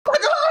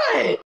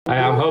Hey,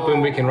 I'm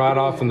hoping we can ride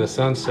off in the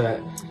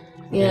sunset.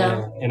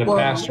 Yeah. In a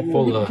pasture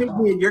full of.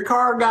 Your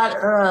car got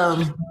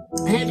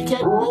handicap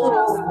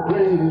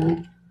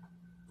capabilities.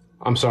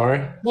 I'm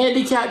sorry.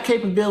 Handicap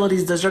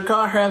capabilities. Does your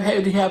car have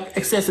handicap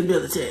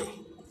accessibility?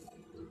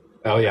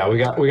 Oh yeah, we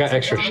got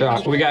extra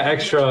shock. We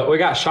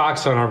got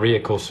shocks on our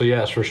vehicle. So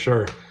yes, for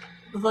sure.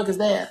 The fuck is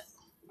that?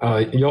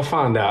 You'll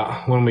find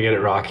out when we get it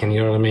rocking.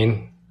 You know what I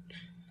mean?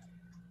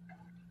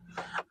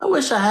 I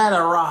wish I had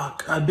a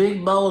rock, a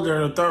big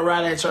boulder to throw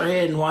right at your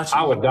head and watch.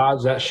 I would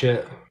dodge that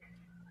shit.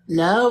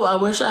 No, I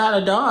wish I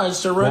had a Dodge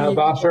to run. No,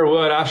 but I sure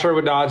would. I sure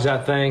would dodge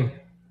that thing.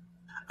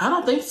 I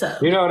don't think so.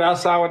 You know what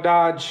else I would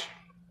dodge?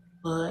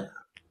 What?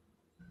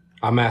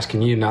 I'm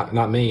asking you,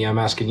 not me. I'm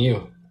asking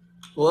you.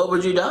 What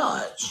would you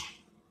dodge?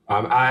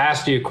 I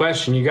asked you a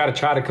question. You got to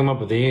try to come up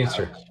with the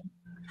answer.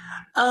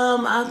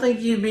 I think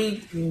you'd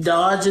be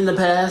dodging the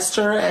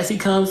pastor as he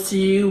comes to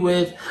you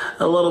with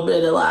a little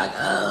bit of like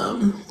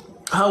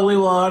holy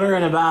water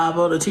and a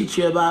Bible to teach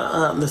you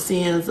about the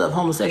sins of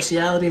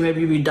homosexuality.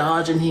 Maybe you'd be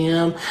dodging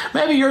him.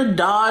 Maybe you're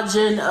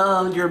dodging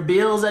your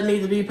bills that need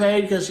to be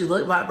paid because you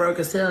look like broke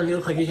as hell and you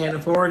look like you can't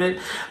afford it.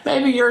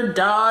 Maybe you're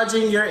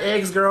dodging your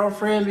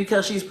ex-girlfriend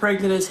because she's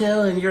pregnant as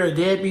hell and you're a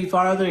deadbeat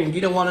father and you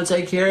don't want to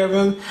take care of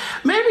him.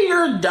 Maybe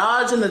you're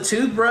dodging the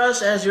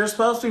toothbrush as you're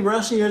supposed to be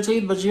brushing your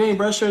teeth, but you ain't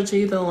brushed your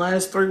teeth in the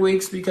last 3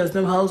 weeks because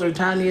them hoes are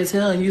tiny as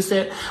hell and you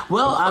said,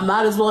 well, I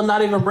might as well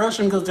not even brush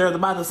them because they're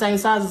about the same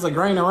size as a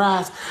grain of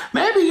rice.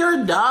 Maybe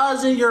you're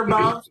dodging your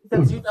boss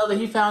because you know that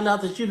he found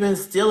out that you've been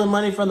stealing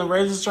money from the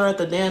register at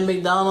the damn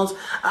McDonald's.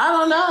 I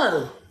don't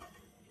know.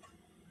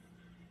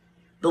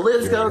 The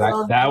list goes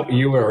on. That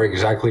you are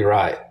exactly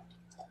right.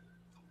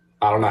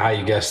 I don't know how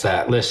you guessed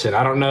that. Listen,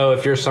 I don't know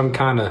if you're some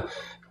kind of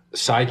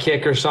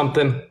sidekick or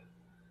something,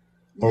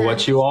 or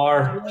what you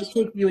are. I'll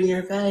kick you in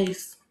your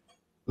face.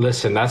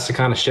 Listen, that's the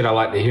kind of shit I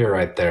like to hear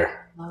right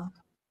there.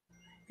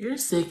 You're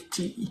sick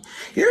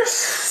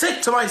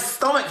to my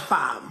stomach,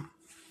 fam.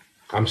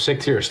 I'm sick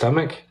to your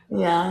stomach?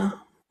 Yeah.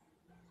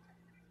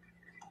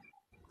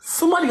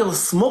 Somebody gonna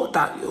smoke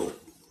at you.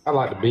 I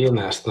like to be in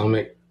that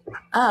stomach.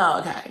 Oh,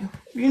 okay.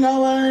 You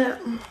know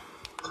what?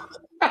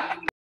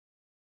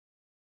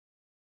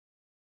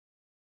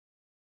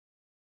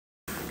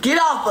 Get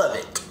off of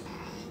it.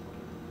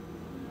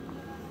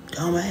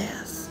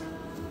 Dumbass.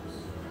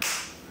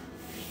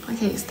 I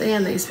can't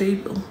stand these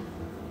people.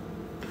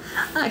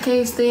 I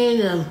can't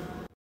stand them.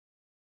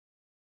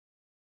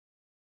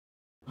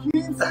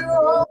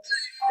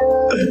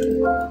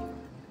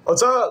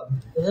 What's up?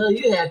 What the hell are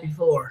you happy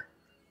for?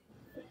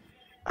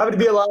 Happy to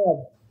be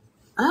alive.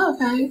 Oh,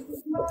 okay.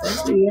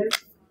 That's weird.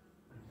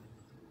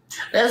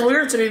 That's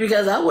weird to me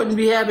because I wouldn't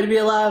be happy to be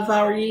alive if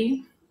I were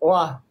you.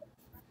 Why?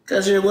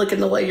 Because you're looking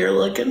the way you're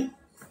looking.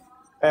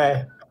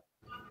 Hey.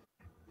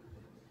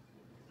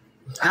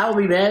 I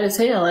would be mad as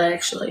hell,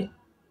 actually.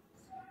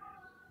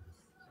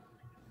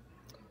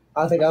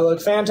 I think I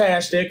look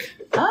fantastic.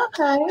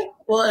 Okay.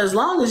 Well, as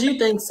long as you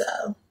think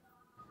so.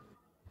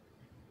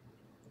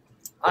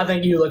 I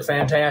think you look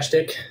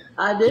fantastic.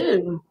 I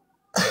do.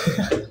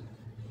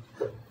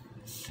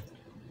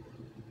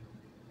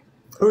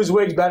 Whose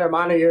wig's better,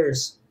 mine or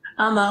yours?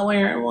 I'm not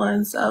wearing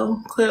one,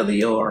 so clearly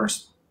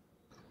yours.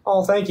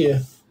 Oh, thank you.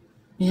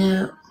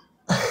 Yeah.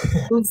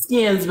 Whose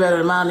skin's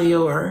better, mine or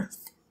yours?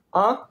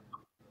 Huh?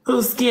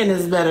 Whose skin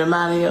is better,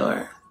 mine or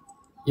yours?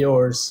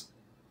 Yours.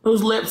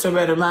 Whose lips are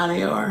better, mine or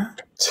yours?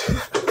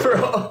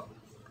 Bro.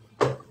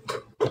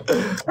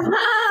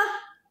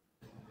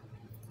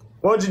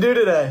 What'd you do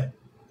today?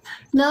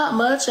 Not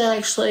much,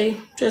 actually.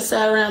 Just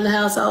sat around the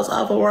house. I was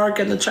off of work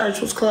and the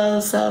church was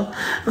closed, so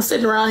I'm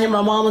sitting around here.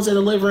 My mom was in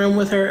the living room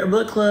with her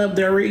book club.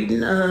 They're reading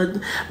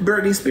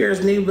Britney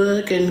Spears' new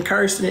book and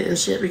cursing it and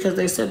shit because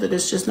they said that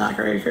it's just not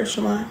very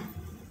Christian.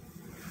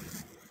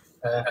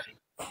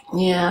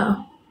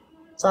 Yeah.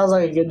 Sounds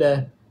like a good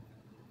day.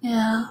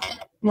 Yeah.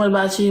 What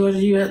about you? What are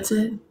you up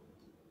to?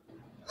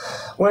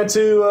 Went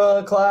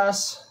to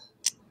class.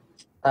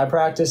 I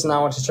practiced and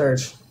I went to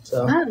church.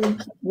 So.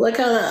 What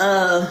kind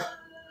of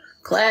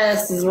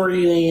classes were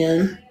you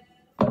in?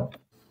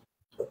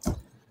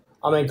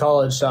 I'm in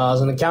college, so I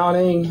was in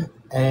accounting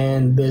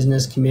and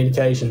business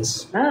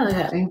communications.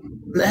 Okay.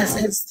 That's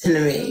interesting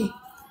to me.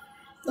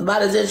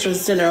 About as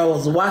interesting as I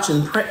was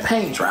watching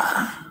paint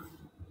dry.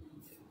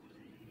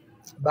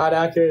 About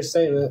accurate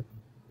statement.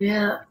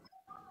 Yeah.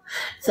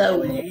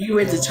 So you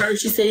went to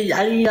church, you said,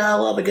 I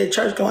love a good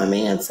church going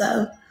man,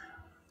 so.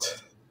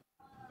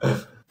 Yeah,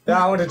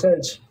 I went to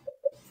church.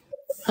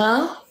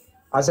 Huh?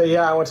 I said,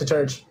 yeah, I went to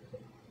church.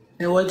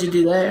 And what'd you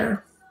do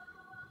there?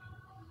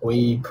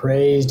 We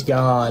praised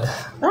God.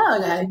 Oh,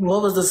 okay.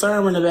 What was the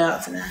sermon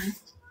about today?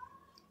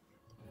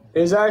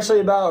 It was actually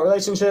about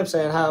relationships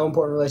and how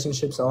important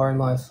relationships are in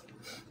life.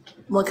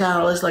 What kind of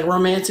relationship? Like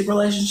romantic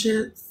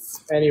relationships?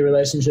 Any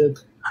relationship.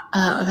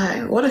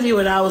 Okay. What if you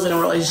and I was in a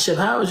relationship?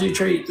 How would you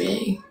treat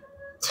me?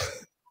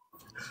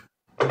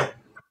 I'm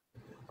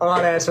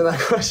not answering that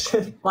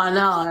question. Why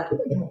not?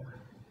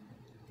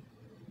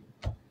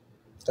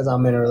 Because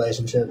I'm in a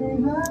relationship.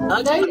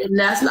 Okay, and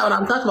that's not what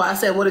I'm talking about. I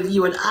said, what if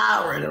you and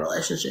I were in a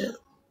relationship?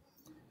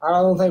 I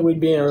don't think we'd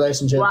be in a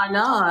relationship. Why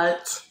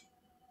not?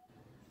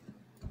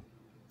 I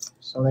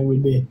don't think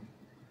we'd be.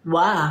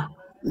 Why?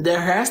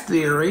 There has to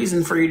be a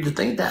reason for you to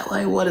think that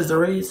way. What is the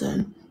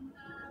reason?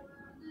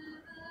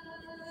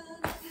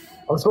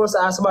 I'm supposed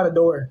to ask about a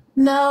door.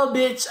 No,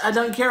 bitch, I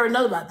don't care or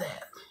know about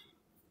that.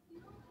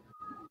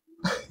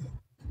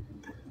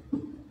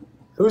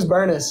 Who's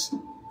Bernice?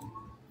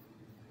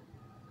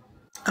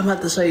 I'm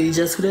about to show you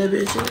just who that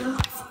bitch is.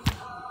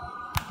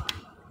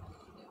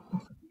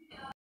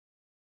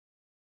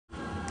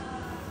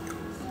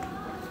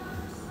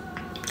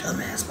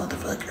 Dumbass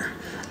motherfucker.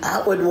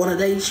 I wouldn't want to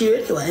date you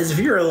anyways. If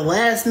you're the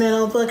last man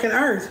on fucking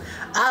earth,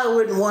 I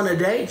wouldn't want to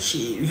date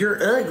you.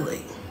 You're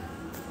ugly.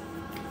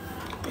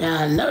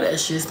 Yeah, I know that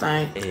shit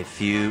stank. A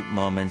few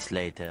moments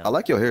later. I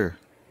like your hair.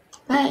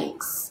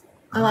 Thanks.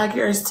 I like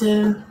yours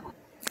too.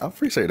 I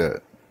appreciate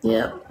that.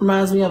 Yep,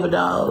 reminds me of a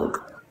dog.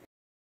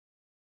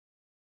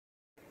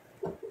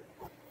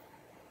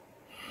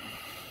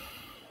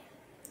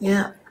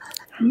 Yeah.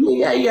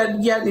 You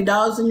got any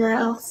dogs in your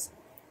house?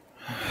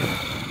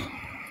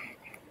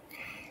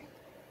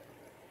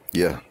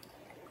 Yeah.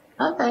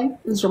 Okay.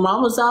 Is your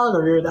mama's dog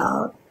or your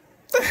dog?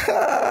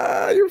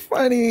 You're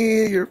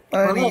funny. You're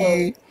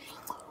funny.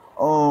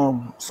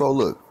 So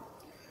look.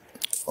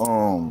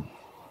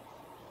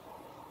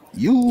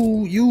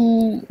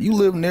 You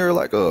live near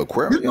like a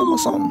aquarium or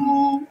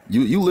something?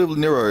 You live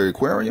near an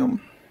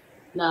aquarium?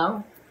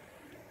 No.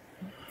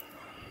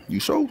 You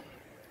sure?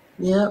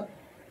 Yep.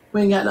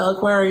 We ain't got no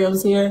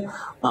aquariums here.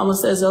 Mama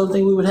says the only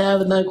thing we would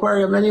have in the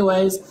aquarium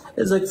anyways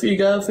is a few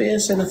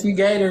goldfish and a few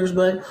gators,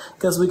 but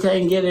because we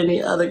can't get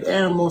any other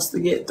animals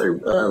to get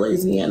through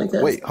Louisiana.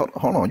 Wait,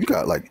 hold on. You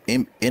got like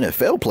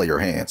NFL player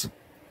hands.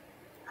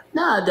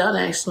 No, I don't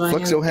actually.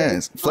 Flex your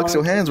hands. Flex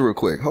your hands real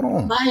quick. Hold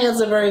on. My hands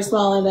are very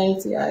small and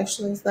dainty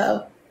actually,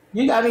 so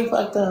you got me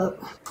fucked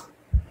up.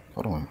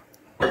 Hold on.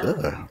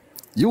 Ugh.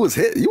 You was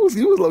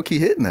low key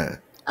hitting that.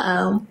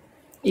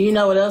 You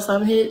know what else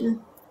I'm hitting?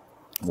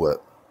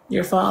 What?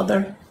 Your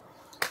father.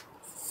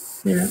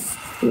 Yeah.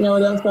 You know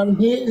what else I'm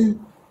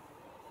hitting?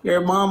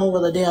 Your mama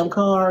with a damn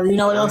car. You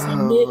know what else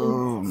I'm hitting?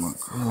 Oh my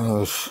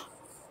gosh.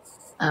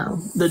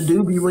 The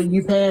doobie when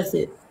you pass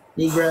it,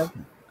 Negro.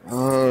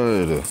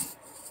 God.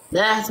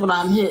 That's what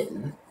I'm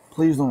hitting.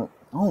 Please don't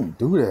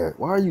do that.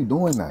 Why are you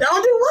doing that?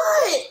 Don't do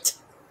what?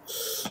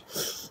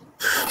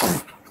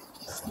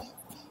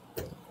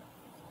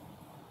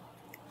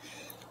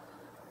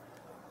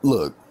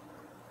 Look.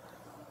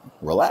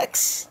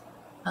 Relax.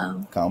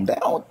 Calm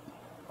down.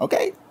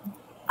 Okay?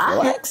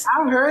 Relax.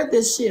 I heard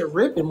this shit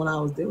ripping when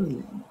I was doing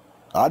it.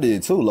 I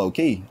did too, low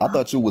key. I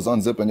thought you was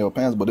unzipping your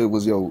pants, but it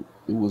was your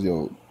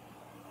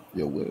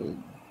wig.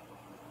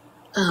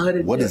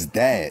 What is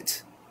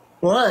that?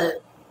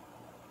 What?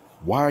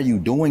 Why are you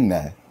doing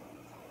that?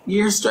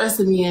 You're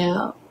stressing me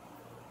out.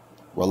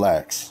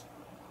 Relax.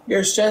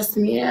 You're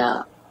stressing me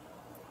out.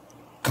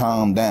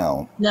 Calm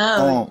down.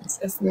 No, you're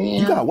stressing me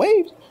out. You got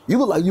waves? You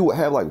look like you would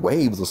have like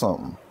waves or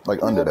something,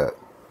 like under that.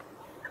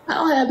 I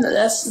don't have no.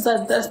 That's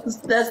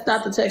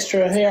not the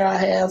texture of hair I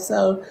have.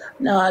 So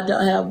no, I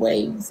don't have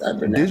waves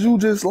under that. Did you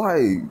just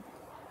like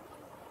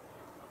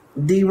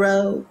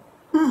D-Road?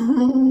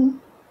 Don't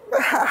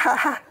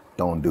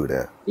do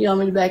that. You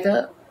want me to back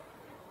up?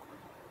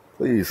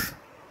 Please.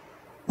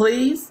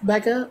 Please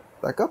back up.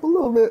 Back up a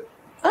little bit.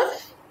 Okay,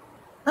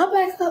 I'll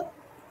back up.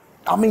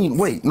 I mean,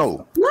 wait,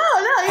 no. No.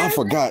 I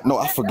forgot. No,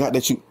 I forgot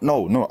that you.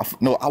 No.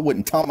 I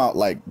wouldn't time out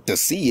like to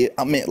see it.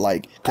 I meant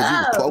like because you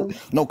was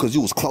close. No, because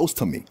you was close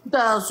to me.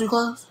 That was too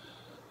close.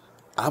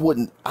 I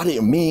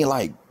didn't mean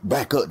like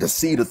back up to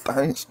see the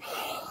things.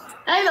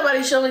 Ain't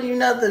nobody showing you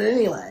nothing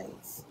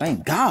anyways.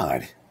 Thank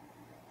God.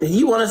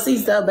 You want to see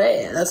so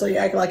bad. That's why you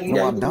act like you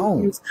No, I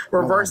don't. use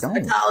reverse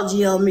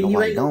psychology on me. No,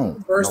 You I ain't don't.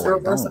 reverse No, I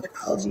reverse don't.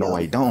 psychology. No,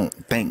 I don't.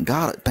 Thank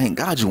God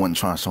you wasn't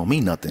trying to show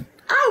me nothing.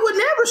 I would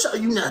never show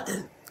you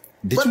nothing.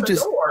 Did but you the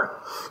just? door.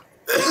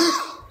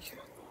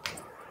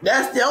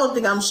 That's the only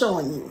thing I'm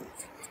showing you.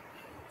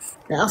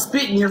 Now I'll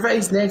spit in your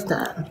face next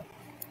time.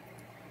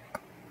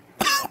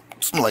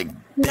 It's like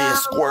dead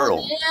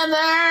squirrel.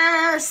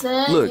 Never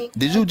say Look,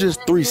 did you just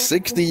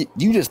 360?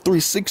 You just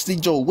 360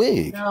 your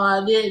wig. No,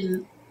 I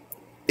didn't.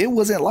 It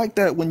wasn't like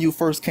that when you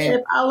first came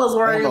If I was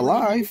wearing on the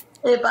live.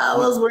 If I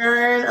was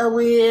wearing a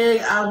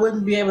wig, I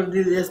wouldn't be able to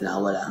do this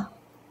now, would I?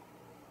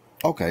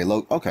 Okay,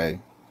 look, okay.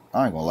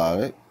 I ain't gonna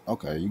lie.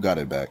 Okay, you got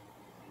it back.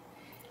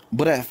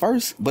 But at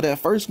first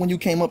when you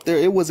came up there,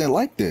 it wasn't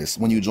like this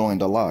when you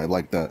joined the live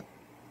like that.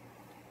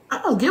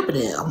 I don't give a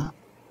damn.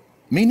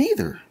 Me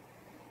neither.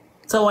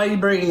 So why are you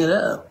bringing it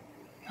up?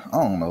 I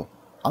don't know.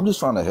 I'm just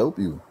trying to help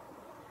you.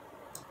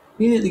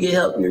 You need to get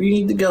help. You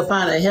need to go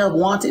find a help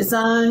wanted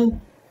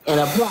sign and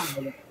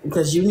apply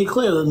because you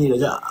clearly need a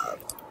job.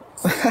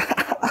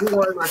 You're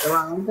worried about the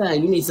wrong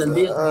thing. You need some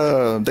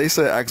business. They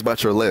said ask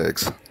about your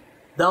legs.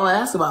 Don't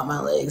ask about my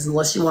legs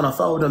unless you want to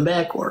fold them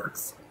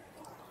backwards.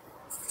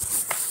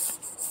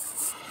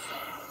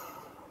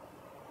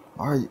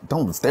 All right,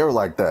 don't stare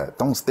like that.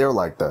 Don't stare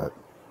like that.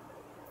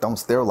 Don't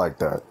stare like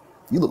that.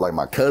 You look like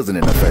my cousin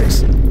in the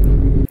face.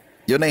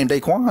 Your name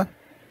Daquan?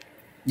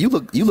 You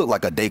look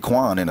like a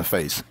Daquan in the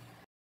face.